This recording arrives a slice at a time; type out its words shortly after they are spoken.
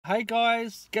Hey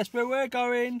guys, guess where we're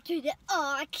going? To the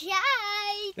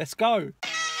arcade! Let's go!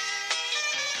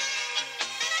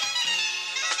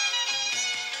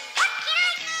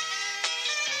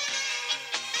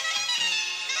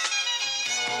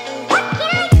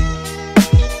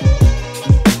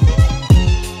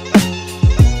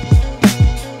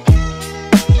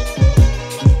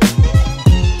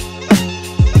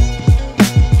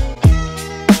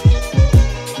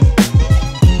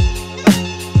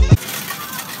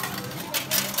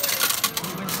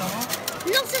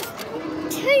 Lots of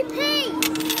 2p!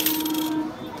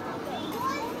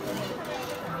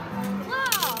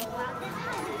 Wow, this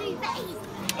has to do base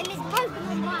in this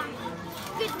Pokemon one.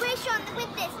 Because we're showing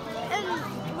with this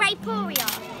Rayporia.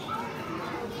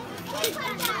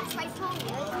 That's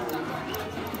Rayporia.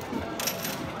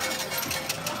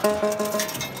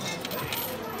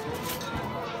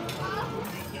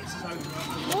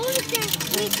 All of them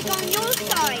need to go on your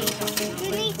side. You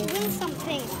need to win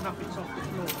something. Nothing's off the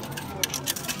floor.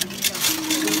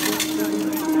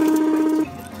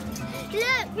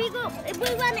 Look, we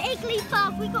won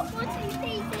Igglybuff. We got 14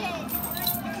 pieces.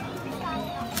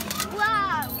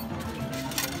 Wow.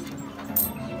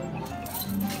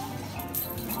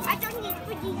 I don't need to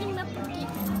put these in my pocket.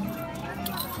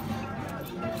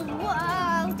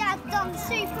 Whoa, that's done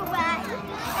super well.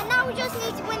 And now we just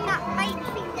need to win that bait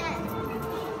thing there.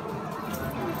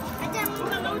 And then we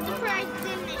got loads of prizes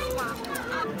in this one.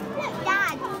 Look,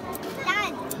 Dad,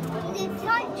 the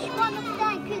touch one of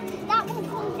them, because that will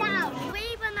fall down.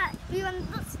 We won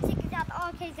lots of tickets at the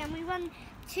arcades, and we won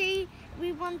two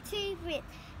with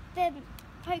the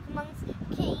Pokemon's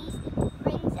keys,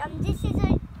 rings, and this is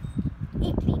a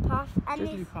Igglybuff, and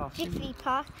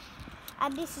Jigglypuff,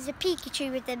 and this is a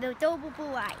Pikachu with the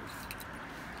adorable eyes.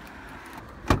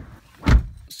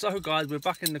 So guys, we're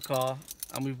back in the car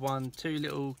and we've won 2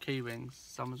 little key rings.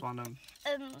 Summer's won them.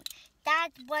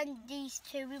 Dad won these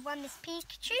 2. We won this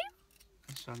Pikachu.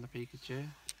 Let's show the Pikachu.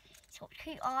 It's got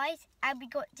cute eyes, and we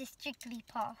got this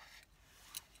Jigglypuff.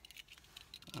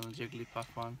 And the Jigglypuff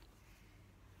one.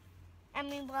 And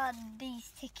we won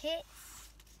these tickets.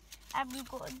 And we've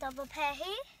got another pair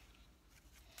here.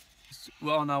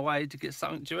 We're on our way to get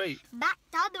something to eat.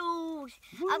 McDonald's!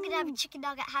 Woo. I'm going to have a chicken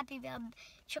nugget, Happy Meal,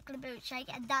 chocolate milkshake,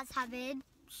 and Dad's having...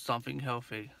 Something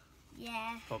healthy.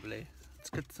 Yeah. Probably. Let's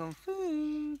get some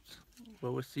food.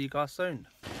 Well, we'll see you guys soon.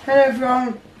 Hello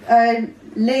everyone,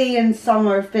 Lee and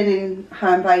Summer have been in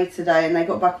Herne Bay today and they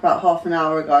got back about half an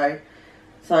hour ago.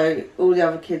 So all the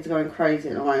other kids are going crazy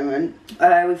at the moment.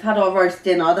 We've had our roast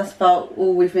dinner, that's about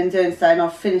all we've been doing today, and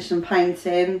I've finished some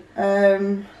painting.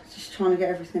 Just trying to get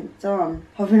everything done.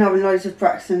 I've been having loads of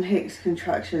Braxton Hicks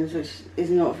contractions, which is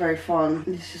not very fun.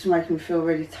 It's just making me feel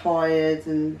really tired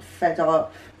and fed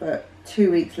up, but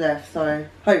 2 weeks left, so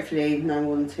hopefully no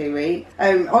more than 2 weeks.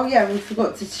 Oh yeah, we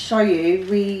forgot to show you,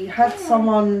 we had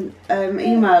someone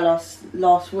email us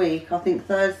last week, I think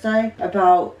Thursday,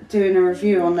 about doing a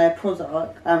review on their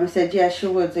product, and we said yeah,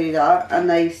 sure, we'll do that, and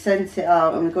they sent it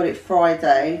out and we got it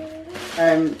Friday.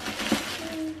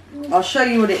 I'll show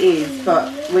you what it is,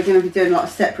 but we're going to be doing like a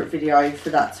separate video for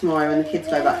that tomorrow when the kids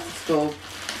go back to school.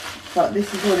 But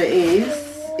this is what it is.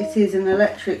 It is an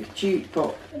electric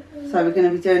jukebox. So we're going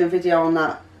to be doing a video on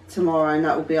that tomorrow, and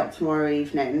that will be up tomorrow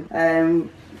evening.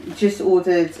 Just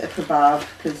ordered a kebab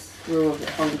because we're all a bit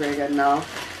hungry again now.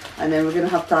 And then we're going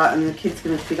to have that, and the kids are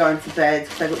going to be going to bed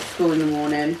because they've got school in the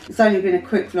morning. It's only been a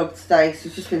quick vlog today, so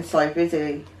it's just been so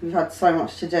busy. We've had so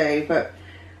much to do, but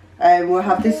we'll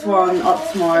have this one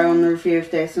up tomorrow on the review of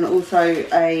this, and also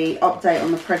a update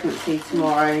on the pregnancy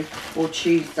tomorrow or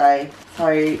Tuesday.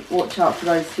 So watch out for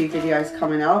those 2 videos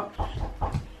coming up.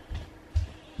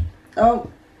 Oh,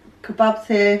 kebab's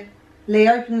here. Lee,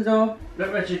 open the door.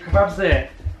 Look, Reggie, kebab's there.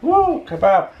 Woo,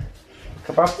 kebab.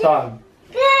 Kebab's done.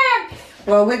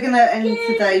 Well, we're going to end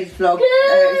today's vlog.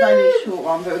 It was only a short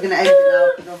one, but we're going to end it now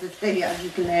because obviously, as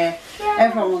you can hear,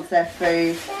 everyone wants their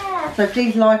food. So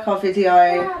please like our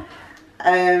video,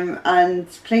 and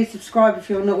please subscribe if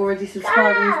you're not already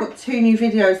subscribed. We've got 2 new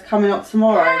videos coming up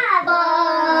tomorrow.